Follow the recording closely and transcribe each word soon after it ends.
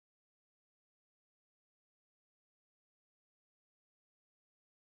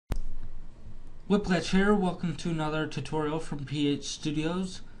Whiplash here, welcome to another tutorial from PH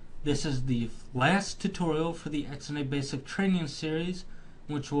Studios. This is the last tutorial for the XNA Basic Training series,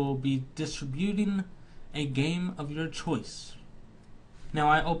 which will be distributing a game of your choice. Now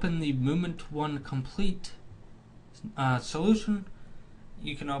I open the Movement 1 Complete solution.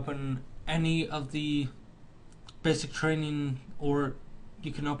 You can open any of the basic training, or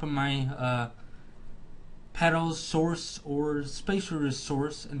you can open my paddles source or spacer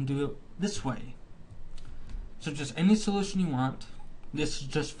source and do it this way. So just any solution you want. This is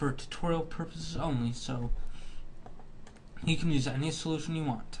just for tutorial purposes only, so you can use any solution you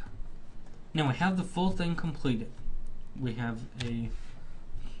want. Now we have the full thing completed. We have a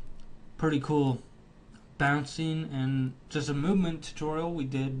pretty cool bouncing and just a movement tutorial we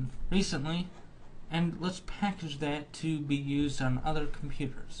did recently, and let's package that to be used on other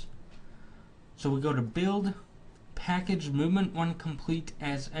computers. So we go to Build, Package Movement 1 Complete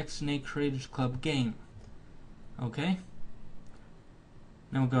as XNA Creators Club Game. Okay.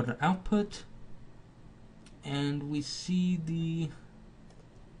 Now we go to Output, and we see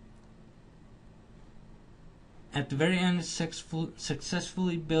at the very end,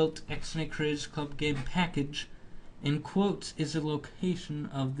 successfully built XNA Creators Club Game package. In quotes is the location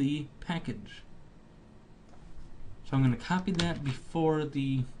of the package. So I'm going to copy that before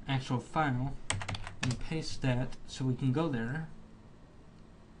the actual file and paste that so we can go there.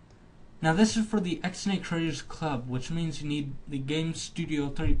 Now this is for the XNA Creators Club, which means you need the Game Studio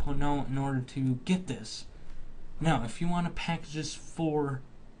 3.0 in order to get this. Now if you want to package this for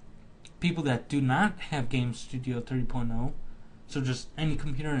people that do not have Game Studio 3.0, so just any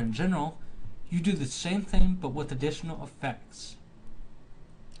computer in general, you do the same thing but with additional effects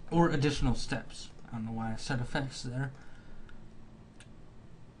or additional steps. I don't know why I said effects there.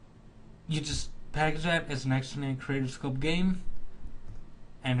 You just package that as an XNA Creators Club game,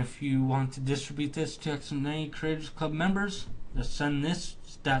 and if you want to distribute this to XNA Creators Club members, just send this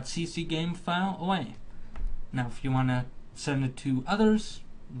 .cc game file away. Now if you want to send it to others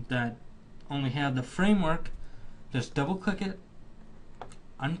that only have the framework, just double click it,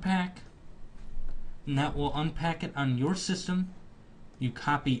 unpack, and that will unpack it on your system. You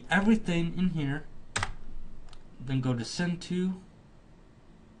copy everything in here, then go to Send To,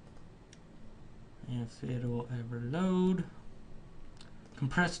 if it'll ever load,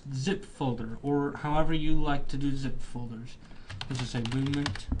 compressed zip folder, or however you like to do zip folders. This is a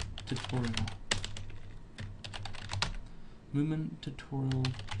movement tutorial. Movement tutorial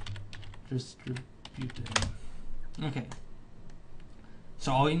distributed. Okay.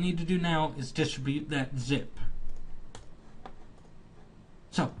 So all you need to do now is distribute that zip.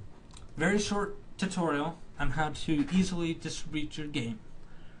 So, very short tutorial on how to easily distribute your game.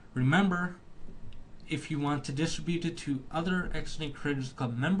 Remember, if you want to distribute it to other XNA Creators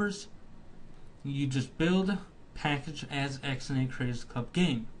Club members, you just build, package as XNA Creators Club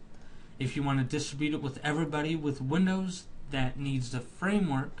game. If you want to distribute it with everybody with Windows that needs the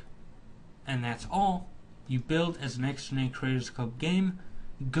framework, and that's all, you build as an XNA Creators Club game,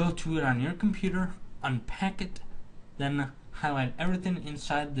 go to it on your computer, unpack it, then highlight everything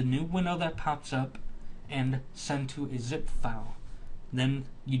inside the new window that pops up, and send to a zip file. Then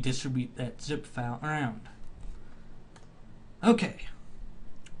you distribute that zip file around. Okay,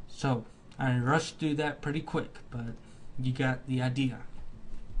 so I rushed through that pretty quick, but you got the idea.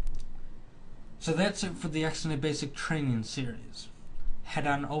 So that's it for the XNA Basic Training series. Head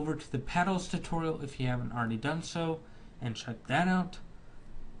on over to the paddles tutorial if you haven't already done so, and check that out.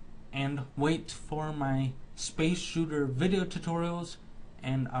 And wait for my space shooter video tutorials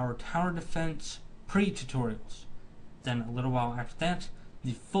and our tower defense pre-tutorials. Then a little while after that,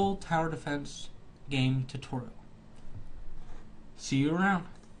 the full tower defense game tutorial. See you around.